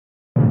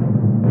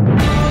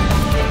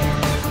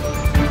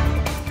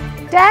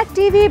Tag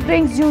TV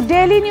brings you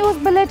daily news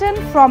bulletin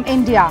from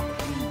India.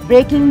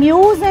 Breaking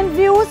news and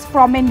views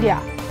from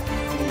India.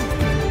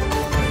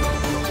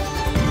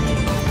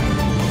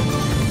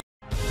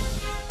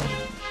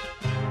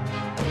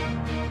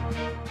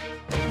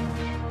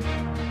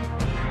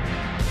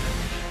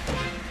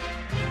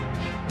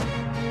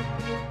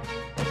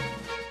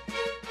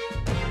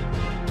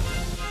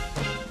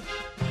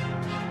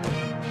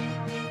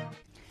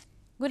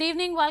 Good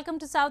evening. Welcome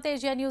to South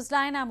Asia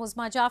Newsline. I'm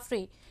Uzma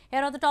Jafri.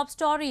 Here are the top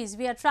stories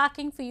we are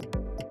tracking for you.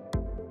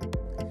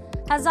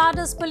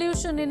 Hazardous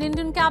pollution in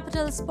Indian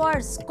capital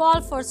spurs call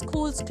for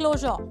schools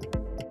closure.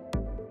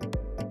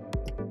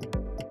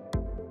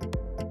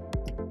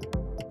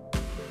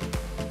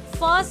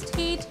 First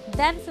heat,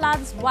 then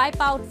floods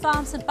wipe out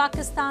farms in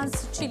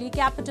Pakistan's Chile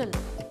capital.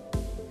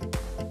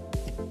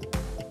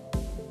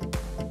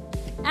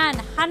 And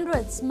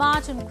hundreds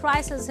march in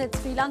crisis hit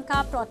Sri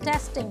Lanka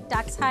protesting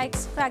tax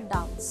hikes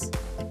crackdowns.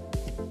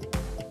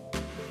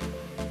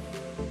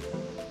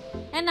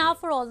 And now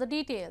for all the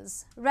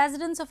details.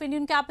 Residents of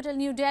Indian capital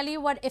New Delhi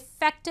were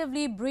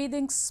effectively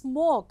breathing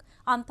smoke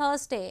on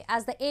Thursday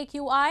as the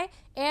AQI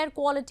air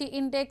quality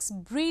index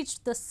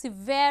breached the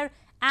severe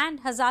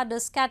and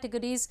hazardous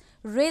categories,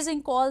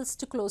 raising calls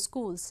to close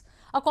schools.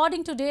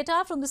 According to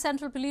data from the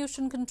Central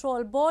Pollution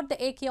Control Board, the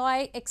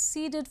AQI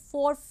exceeded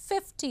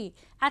 450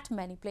 at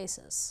many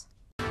places.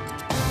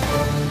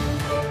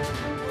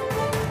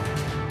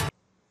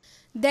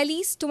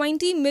 Delhi's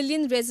 20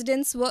 million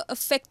residents were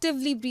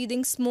effectively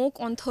breathing smoke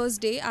on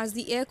Thursday as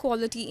the air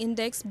quality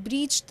index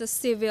breached the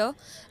severe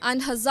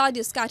and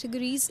hazardous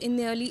categories in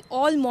nearly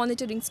all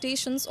monitoring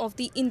stations of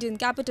the Indian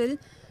capital,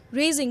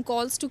 raising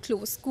calls to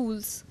close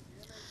schools.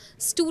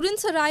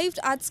 Students arrived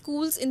at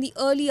schools in the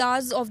early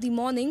hours of the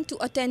morning to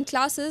attend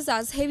classes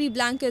as heavy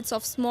blankets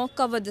of smog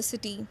covered the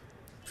city.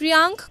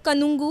 Priyank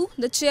Kanungu,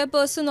 the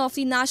chairperson of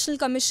the National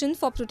Commission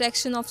for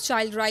Protection of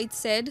Child Rights,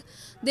 said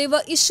they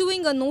were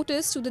issuing a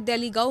notice to the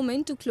Delhi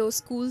government to close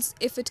schools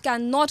if it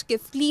cannot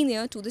give clean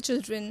air to the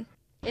children.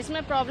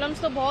 इसमें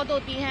problems तो बहुत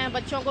होती हैं,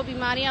 बच्चों को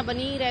बीमारियां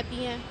बनी ही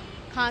रहती हैं,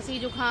 खांसी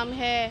जुकाम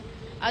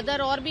है,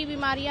 अदर और भी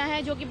बीमारियां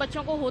हैं जो कि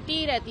बच्चों को होती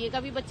ही रहती है,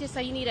 कभी बच्चे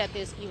सही नहीं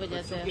रहते इसकी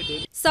वजह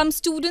से. Some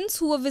students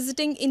who were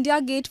visiting India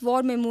Gate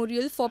War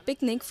Memorial for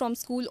picnic from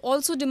school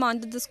also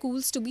demanded the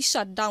schools to be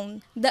shut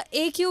down. The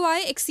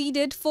AQI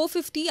exceeded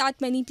 450 at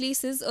many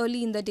places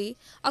early in the day,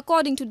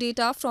 according to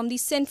data from the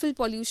Central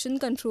Pollution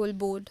Control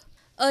Board.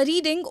 A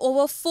reading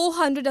over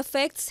 400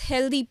 affects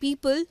healthy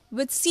people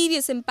with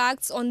serious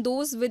impacts on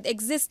those with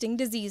existing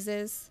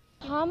diseases.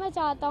 हाँ, मैं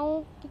चाहता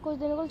हूँ कि कुछ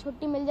दिनों को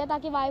छुट्टी मिल जाए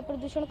ताकि वायु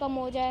प्रदूषण कम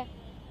हो जाए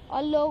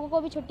और लोगों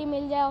को भी छुट्टी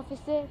मिल जाए ऑफिस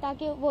से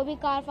ताकि वो भी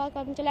कार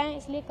कम चलाएं,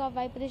 इसलिए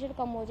वायु प्रदूषण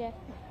कम हो जाए.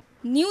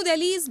 New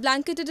Delhi is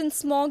blanketed in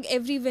smog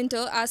every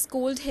winter as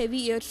cold,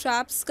 heavy air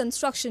traps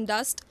construction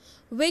dust,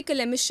 vehicle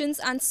emissions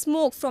and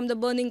smoke from the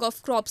burning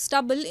of crop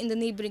stubble in the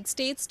neighbouring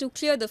states to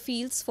clear the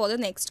fields for the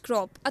next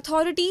crop.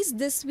 Authorities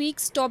this week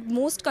stopped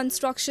most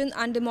construction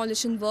and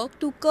demolition work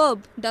to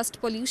curb dust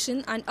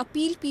pollution and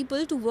appealed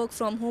people to work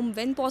from home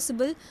when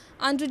possible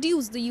and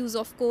reduce the use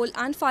of coal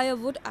and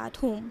firewood at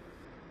home.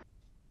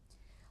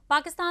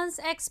 Pakistan's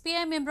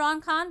ex-PM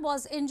Imran Khan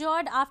was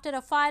injured after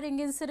a firing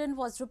incident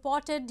was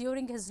reported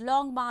during his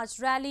Long March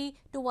rally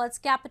towards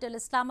capital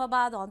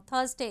Islamabad on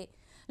Thursday.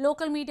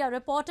 Local media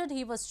reported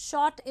he was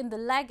shot in the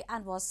leg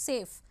and was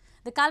safe.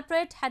 The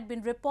culprit had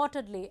been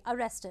reportedly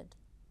arrested.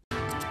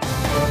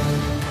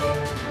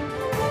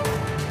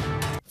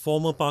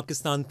 Former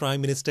Pakistan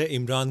Prime Minister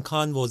Imran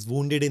Khan was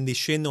wounded in the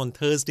shin on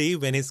Thursday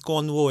when his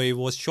convoy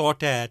was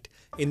shot at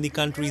in the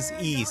country's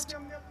east.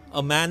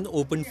 A man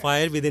opened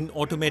fire with an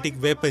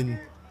automatic weapon.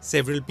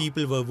 Several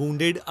people were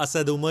wounded,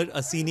 Asad Umar,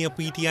 a senior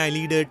PTI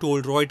leader,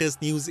 told Reuters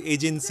news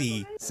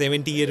agency.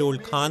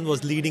 70-year-old Khan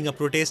was leading a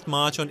protest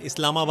march on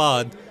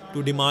Islamabad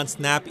to demand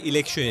snap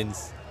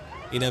elections.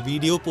 In a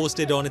video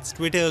posted on its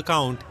Twitter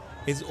account,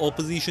 his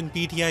opposition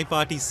PTI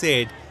party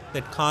said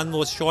that Khan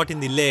was shot in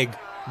the leg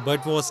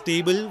but was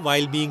stable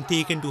while being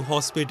taken to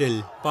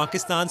hospital.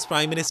 Pakistan's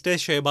Prime Minister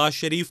Shehbaz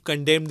Sharif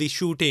condemned the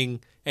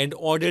shooting and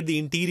ordered the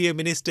Interior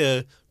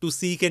Minister to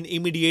seek an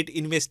immediate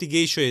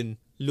investigation.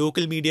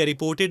 Local media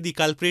reported the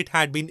culprit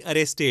had been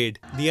arrested.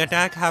 The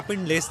attack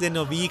happened less than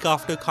a week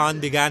after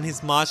Khan began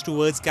his march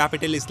towards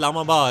capital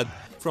Islamabad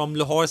from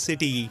Lahore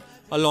city,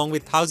 along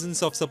with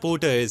thousands of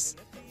supporters.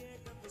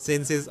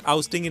 Since his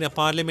ousting in a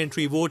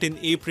parliamentary vote in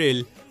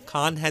April,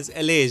 Khan has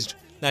alleged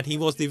that he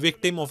was the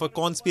victim of a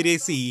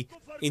conspiracy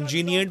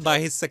engineered by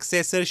his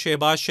successor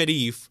Shehbaz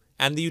Sharif,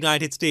 and the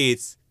United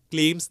States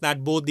claims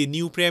that both the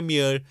new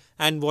premier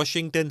and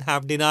Washington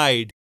have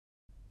denied.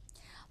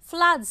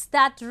 Floods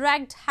that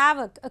wreaked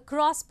havoc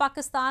across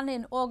Pakistan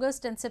in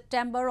August and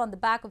September on the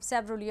back of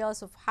several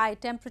years of high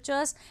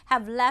temperatures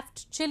have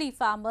left chili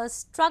farmers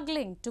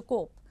struggling to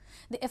cope.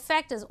 The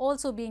effect is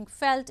also being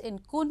felt in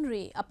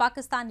Kunri, a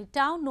Pakistani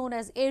town known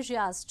as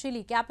Asia's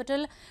chili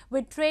capital,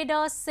 with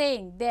traders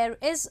saying there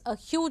is a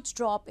huge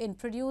drop in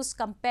produce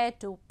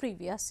compared to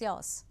previous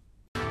years.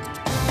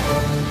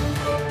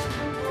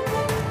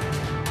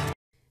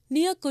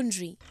 Near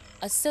Kunri,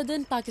 a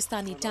southern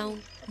Pakistani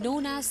town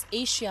known as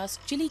Asia's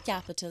chili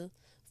capital,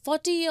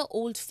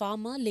 40-year-old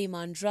farmer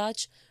Lehman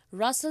Raj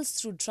rustles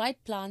through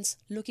dried plants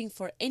looking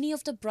for any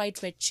of the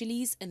bright red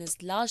chilies in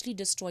his largely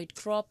destroyed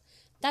crop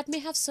that may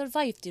have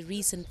survived the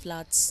recent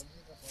floods.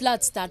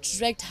 Floods that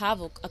wreaked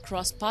havoc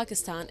across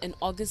Pakistan in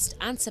August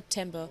and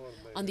September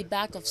on the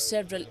back of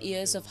several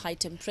years of high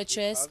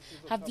temperatures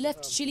have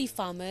left chili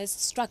farmers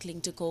struggling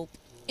to cope.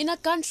 In a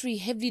country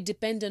heavily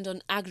dependent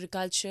on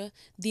agriculture,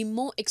 the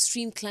more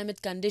extreme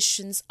climate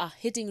conditions are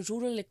hitting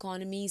rural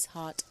economies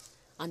hard,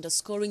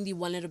 underscoring the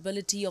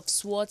vulnerability of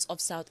swaths of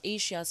South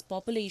Asia's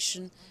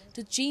population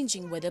to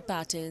changing weather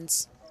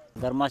patterns.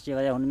 गर्माश जी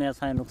वजह उनमें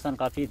असांजो नुक़सान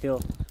काफ़ी थियो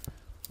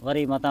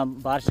worry मता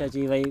बारिश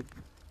अची वई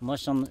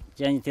मौसम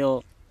चेंज थियो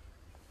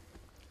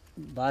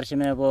बारिश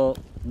में वो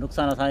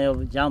नुक़सान असांजो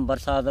जाम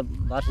बरसात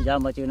बारिश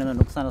जाम अची उन में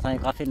नुक़सान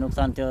असांजो काफ़ी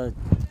नुक़सान थियो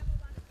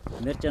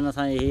मिर्चन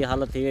असांजी ही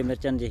हालत थी वई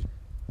मिर्चन जी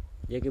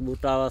जेके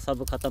बूटा हुआ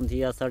सब ख़त्म थी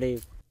विया सड़ी.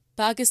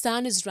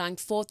 Pakistan is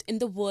ranked 4th in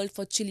the world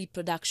for chili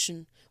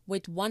production,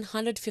 with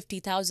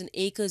 150,000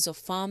 acres of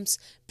farms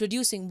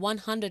producing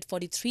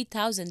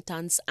 143,000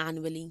 tons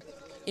annually.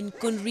 In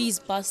Kunri's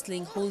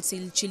bustling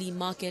wholesale chili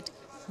market,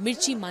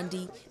 Mirchi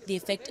Mandi, the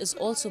effect is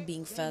also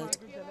being felt.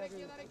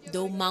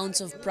 Though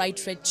mounds of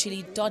bright red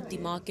chili dot the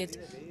market,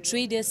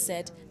 traders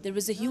said there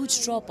is a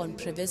huge drop on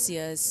previous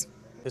years.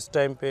 इस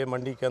time पे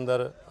मंडी के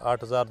अंदर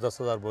 8,000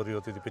 10,000 बोरी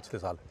होती थी पिछले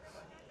साल,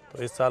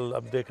 तो इस साल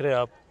अब देख रहे हैं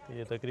आप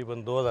ये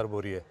तकरीबन 2,000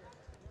 बोरी है.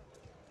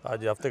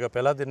 आज हफ्ते का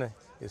पहला दिन है,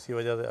 इसी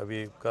वजह से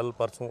अभी कल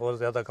परसों और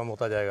ज़्यादा कम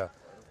होता जाएगा,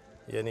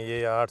 यानी ये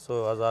 800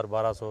 1000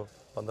 1200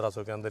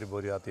 1500 के अंदर ही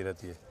बोरी आती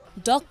रहती है.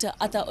 Dr.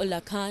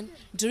 Ataullah Khan,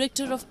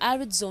 director of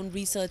Arid Zone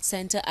Research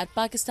Center at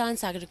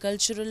Pakistan's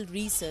Agricultural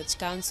Research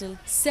Council,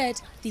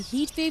 said the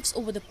heat waves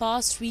over the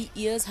past 3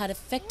 years had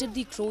affected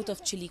the growth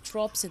of chili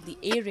crops in the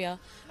area,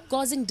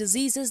 causing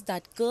diseases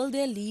that curl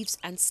their leaves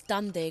and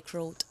stunt their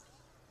growth.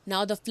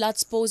 Now the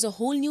floods pose a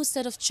whole new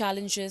set of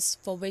challenges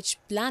for which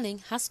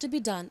planning has to be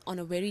done on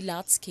a very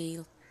large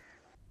scale.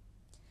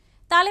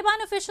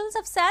 Taliban officials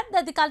have said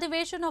that the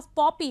cultivation of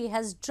poppy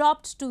has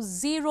dropped to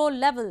zero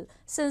level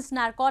since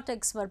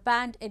narcotics were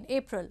banned in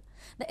April.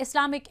 The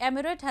Islamic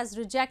Emirate has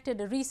rejected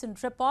a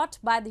recent report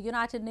by the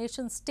United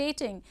Nations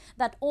stating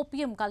that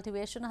opium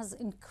cultivation has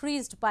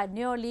increased by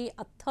nearly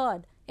a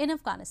third in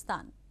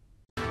Afghanistan.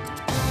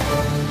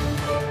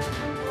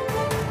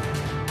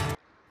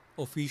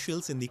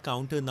 Officials in the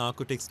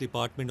Counter-Narcotics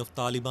Department of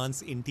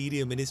Taliban's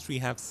Interior Ministry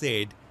have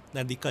said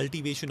that the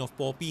cultivation of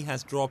poppy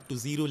has dropped to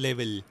zero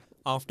level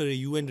after a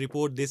UN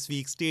report this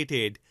week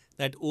stated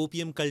that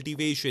opium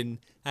cultivation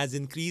has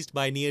increased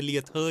by nearly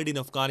a third in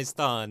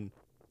Afghanistan.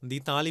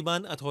 The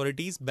Taliban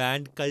authorities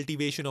banned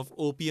cultivation of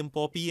opium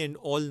poppy and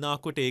all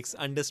narcotics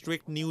under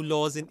strict new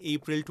laws in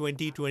April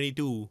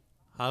 2022.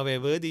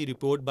 However, the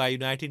report by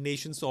United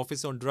Nations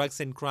Office on Drugs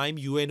and Crime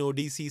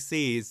UNODC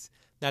says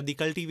that the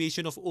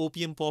cultivation of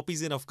opium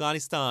poppies in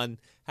Afghanistan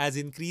has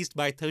increased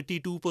by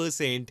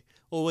 32%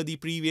 over the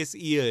previous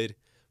year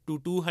to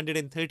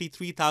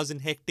 233,000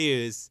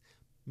 hectares,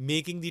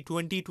 making the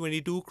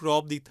 2022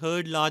 crop the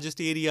third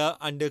largest area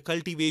under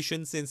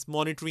cultivation since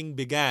monitoring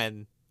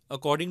began.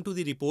 According to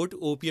the report,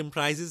 opium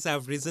prices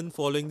have risen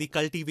following the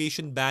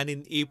cultivation ban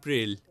in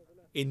April.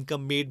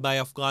 Income made by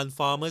Afghan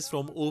farmers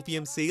from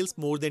opium sales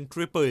more than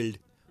tripled,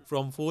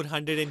 from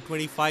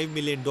 $425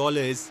 million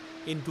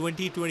in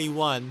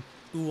 2021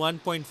 to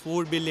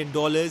 $1.4 billion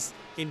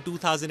in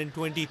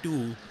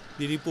 2022,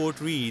 the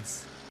report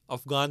reads.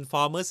 Afghan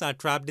farmers are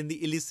trapped in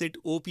the illicit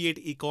opiate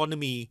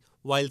economy,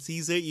 while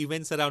Caesar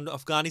events around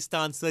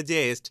Afghanistan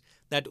suggest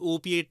that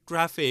opiate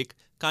traffic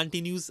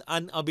continues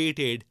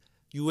unabated,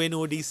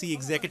 UNODC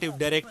Executive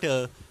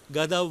Director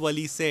Ghada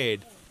Wali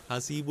said.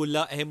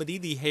 Hasibullah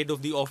Ahmadi, the head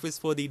of the Office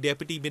for the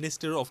Deputy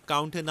Minister of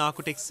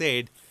Counter-Narcotics,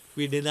 said,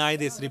 "We deny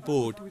this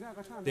report.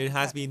 There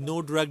has been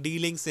no drug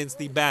dealing since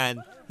the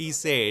ban," he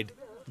said.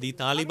 The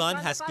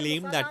Taliban has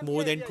claimed that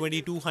more than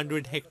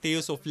 2,200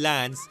 hectares of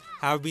lands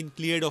have been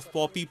cleared of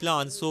poppy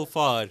plants so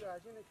far.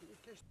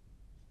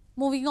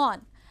 Moving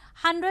on.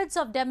 Hundreds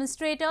of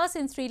demonstrators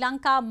in Sri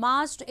Lanka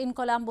marched in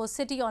Colombo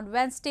city on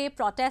Wednesday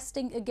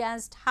protesting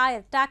against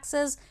higher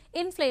taxes,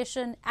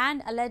 inflation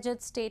and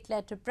alleged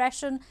state-led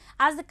repression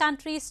as the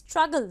country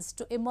struggles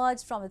to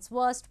emerge from its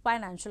worst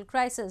financial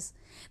crisis.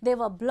 They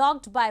were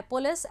blocked by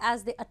police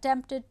as they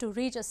attempted to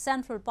reach a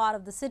central part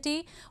of the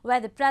city where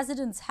the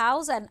president's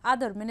house and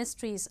other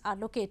ministries are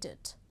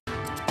located.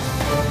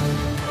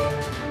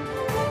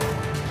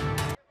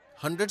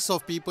 Hundreds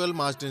of people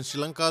marched in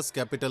Sri Lanka's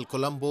capital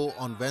Colombo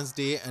on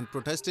Wednesday and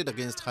protested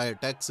against higher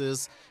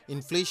taxes,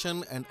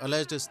 inflation and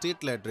alleged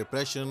state-led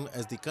repression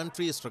as the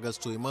country struggles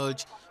to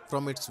emerge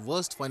from its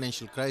worst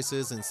financial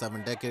crisis in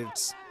 7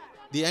 decades.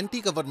 The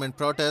anti-government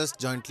protest,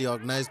 jointly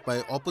organized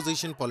by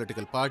opposition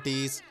political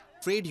parties,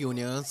 trade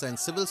unions and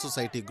civil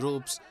society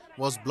groups,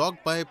 was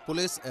blocked by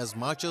police as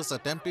marchers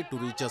attempted to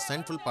reach a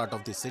central part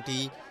of the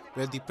city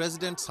where the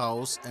president's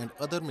house and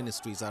other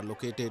ministries are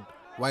located.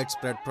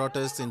 Widespread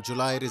protests in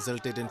July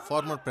resulted in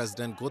former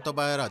President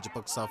Gotabaya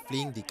Rajapaksa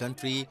fleeing the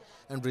country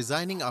and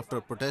resigning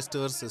after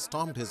protesters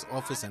stormed his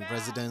office and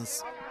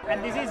residence.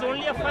 And this is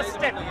only a first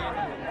step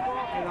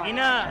in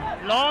a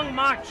long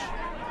march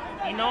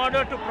in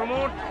order to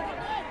promote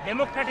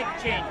democratic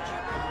change.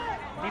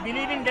 We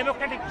believe in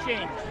democratic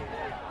change.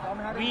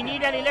 We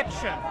need an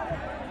election.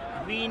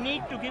 We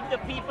need to give the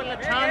people a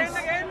chance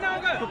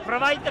to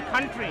provide the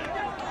country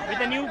with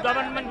a new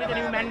government, with a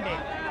new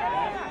mandate.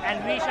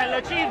 And we shall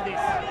achieve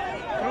this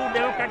through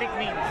democratic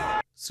means.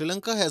 Sri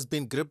Lanka has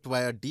been gripped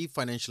by a deep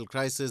financial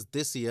crisis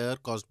this year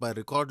caused by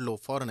record low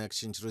foreign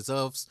exchange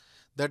reserves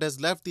that has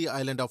left the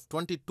island of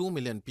 22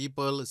 million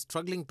people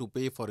struggling to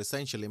pay for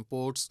essential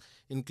imports,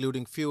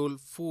 including fuel,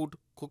 food,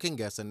 cooking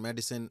gas and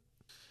medicine.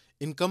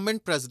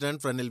 Incumbent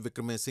President Ranil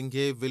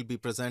Wickremesinghe will be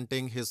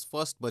presenting his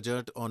first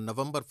budget on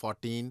November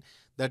 14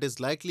 that is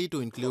likely to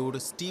include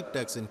steep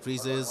tax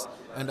increases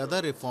and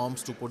other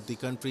reforms to put the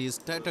country's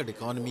tattered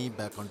economy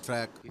back on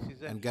track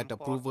and get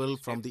approval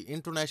from the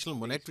International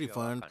Monetary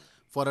Fund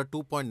for a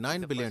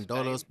 $2.9 billion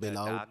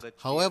bailout.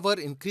 However,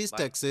 increased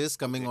taxes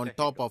coming on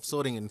top of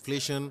soaring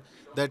inflation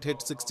that hit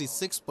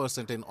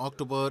 66% in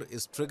October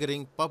is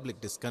triggering public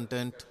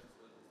discontent.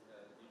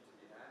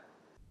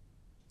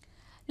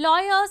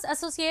 Lawyers'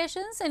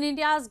 associations in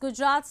India's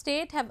Gujarat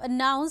state have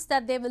announced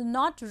that they will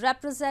not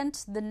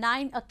represent the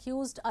 9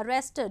 accused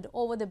arrested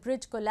over the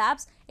bridge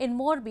collapse in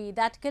Morbi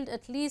that killed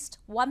at least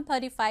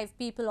 135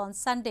 people on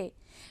Sunday.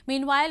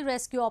 Meanwhile,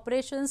 rescue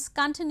operations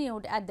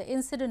continued at the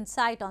incident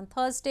site on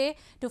Thursday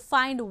to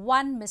find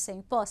one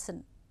missing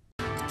person.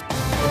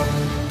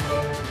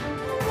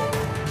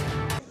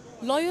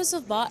 Lawyers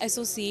of bar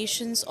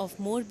associations of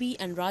Morbi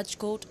and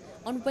Rajkot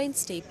on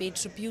Wednesday paid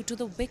tribute to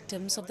the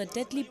victims of the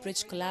deadly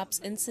bridge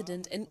collapse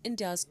incident in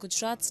India's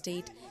Gujarat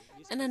state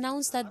and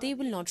announced that they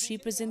will not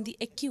represent the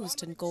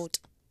accused in court.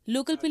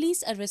 Local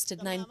police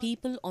arrested 9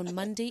 people on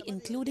Monday,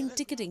 including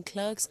ticketing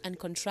clerks and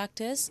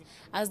contractors,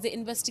 as they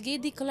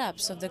investigate the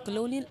collapse of the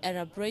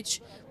colonial-era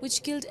bridge,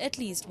 which killed at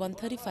least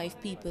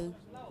 135 people.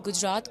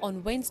 Gujarat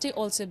on Wednesday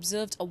also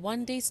observed a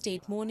one-day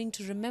state mourning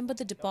to remember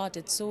the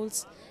departed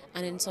souls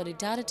and in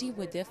solidarity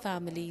with their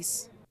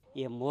families.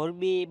 ये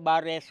Morbi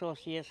bar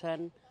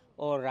association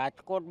और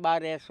Rajkot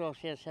bar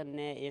association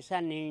ने ऐसा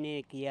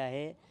निर्णय किया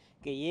है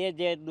कि ये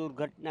जो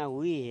दुर्घटना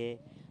हुई है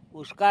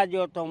उसका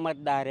जो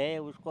तोहमतदार है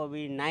उसको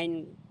भी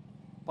 9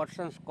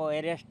 पर्सन्स को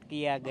अरेस्ट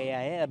किया गया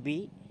है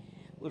अभी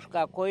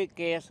उसका कोई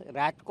केस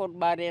राजकोट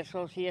बार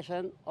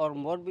एसोसिएशन और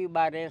मोरबी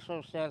बार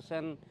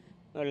एसोसिएशन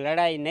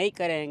लड़ाई नहीं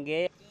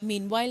करेंगे.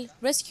 Meanwhile,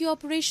 rescue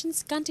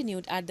operations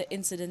continued at the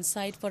incident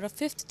site for a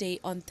 5th day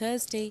on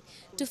Thursday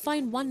to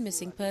find one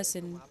missing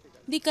person.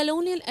 The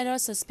colonial-era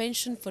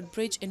suspension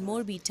footbridge in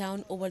Morbi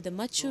town over the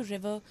Machu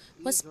River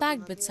was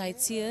packed with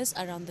sightseers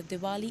around the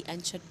Diwali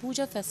and Chhath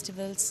Puja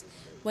festivals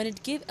when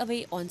it gave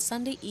away on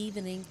Sunday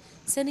evening,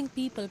 sending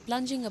people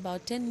plunging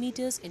about 10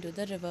 meters into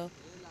the river.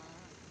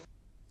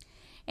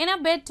 In a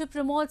bid to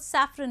promote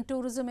saffron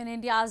tourism in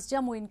India's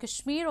Jammu and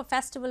Kashmir, a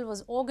festival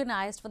was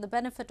organized for the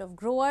benefit of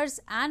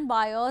growers and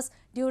buyers,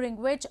 during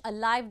which a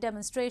live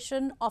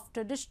demonstration of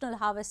traditional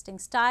harvesting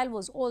style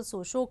was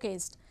also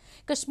showcased.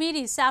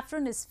 Kashmiri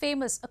saffron is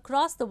famous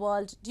across the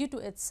world due to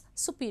its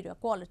superior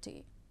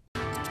quality.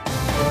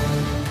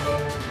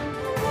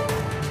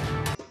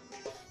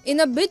 In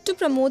a bid to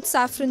promote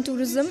saffron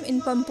tourism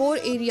in Pampore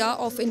area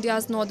of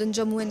India's northern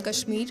Jammu and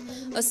Kashmir,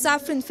 a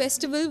saffron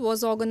festival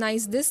was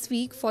organized this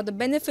week for the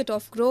benefit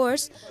of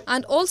growers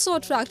and also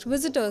attract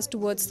visitors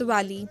towards the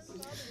valley.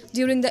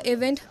 During the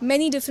event,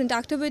 many different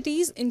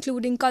activities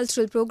including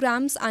cultural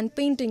programs and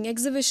painting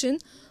exhibition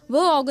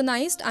were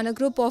organized, and a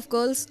group of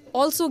girls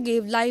also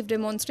gave live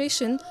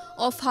demonstration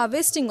of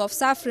harvesting of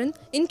saffron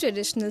in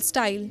traditional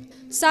style.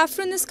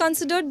 Saffron is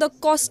considered the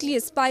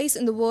costliest spice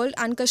in the world,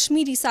 and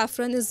Kashmiri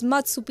saffron is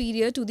much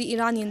superior to the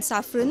Iranian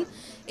saffron,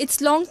 its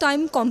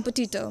long-time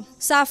competitor.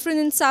 Saffron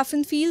and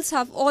saffron fields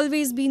have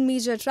always been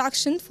major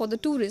attraction for the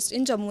tourists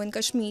in Jammu and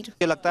Kashmir.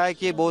 मुझे लगता है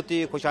कि ये बहुत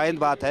ही खुशाइंद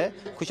बात है,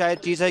 खुशाइंद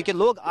चीज़ है कि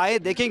लोग आए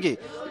देखेंगे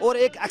और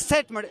एक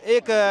एक्साइटमेंट,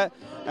 एक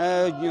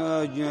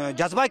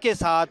जज्बा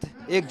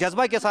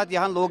के साथ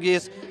यहाँ लोग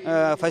इस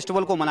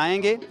फेस्टिवल को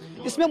मनाएंगे.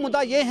 इसमें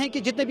मुद्दा ये है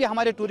कि जितने भी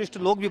हमारे टूरिस्ट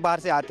लोग भी बाहर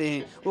से आते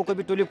हैं, वो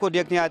कभी टुलिप को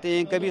देखने आते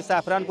हैं, कभी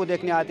सैफरान को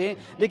देखने आते हैं,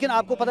 लेकिन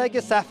आपको पता है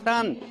कि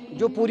सैफरान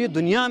जो पूरी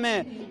दुनिया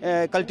में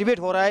कल्टीवेट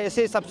हो रहा है,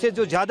 इसे सबसे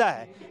जो ज़्यादा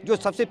है, जो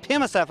सबसे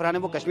फेमस सैफरान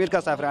है वो कश्मीर का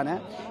सैफरान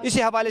है. इसी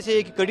हवाले से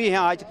एक कड़ी है,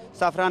 आज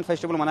सैफरान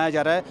फेस्टिवल मनाया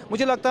जा रहा है.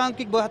 मुझे लगता है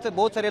कि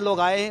बहुत सारे लोग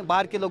आए हैं,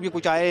 बाहर के लोग भी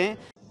कुछ आए हैं.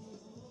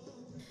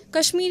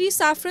 Kashmiri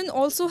saffron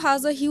also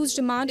has a huge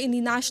demand in the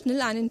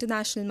national and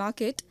international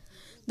market.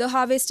 The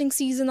harvesting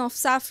season of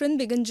saffron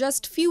began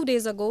just few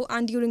days ago,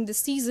 and during this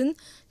season,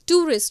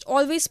 tourists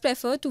always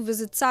prefer to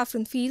visit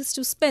saffron fields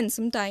to spend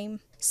some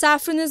time.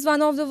 Saffron is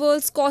one of the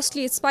world's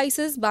costliest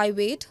spices by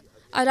weight.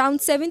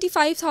 Around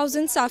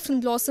 75,000 saffron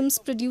blossoms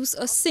produce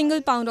a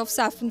single pound of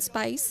saffron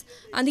spice,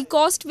 and the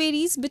cost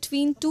varies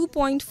between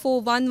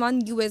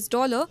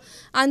 $2.411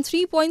 and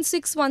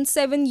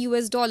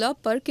 $3.617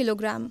 per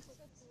kilogram.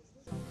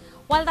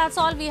 Well, that's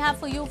all we have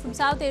for you from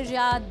South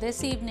Asia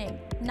this evening.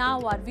 Now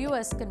our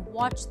viewers can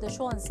watch the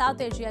show on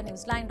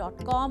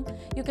SouthAsiaNewsline.com.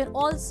 You can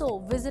also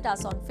visit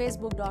us on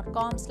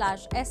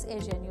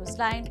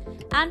Facebook.com/SAsiaNewsline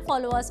and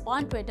follow us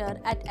on Twitter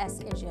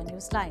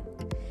 @SAsiaNewsline.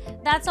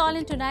 That's all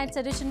in tonight's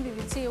edition. We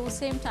will see you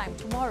same time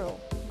tomorrow.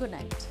 Good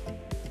night.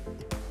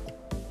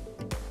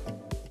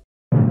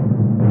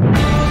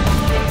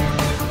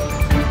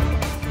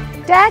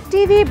 Tag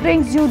TV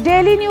brings you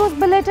daily news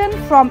bulletin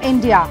from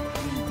India.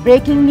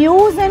 Breaking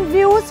news and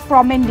views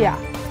from India.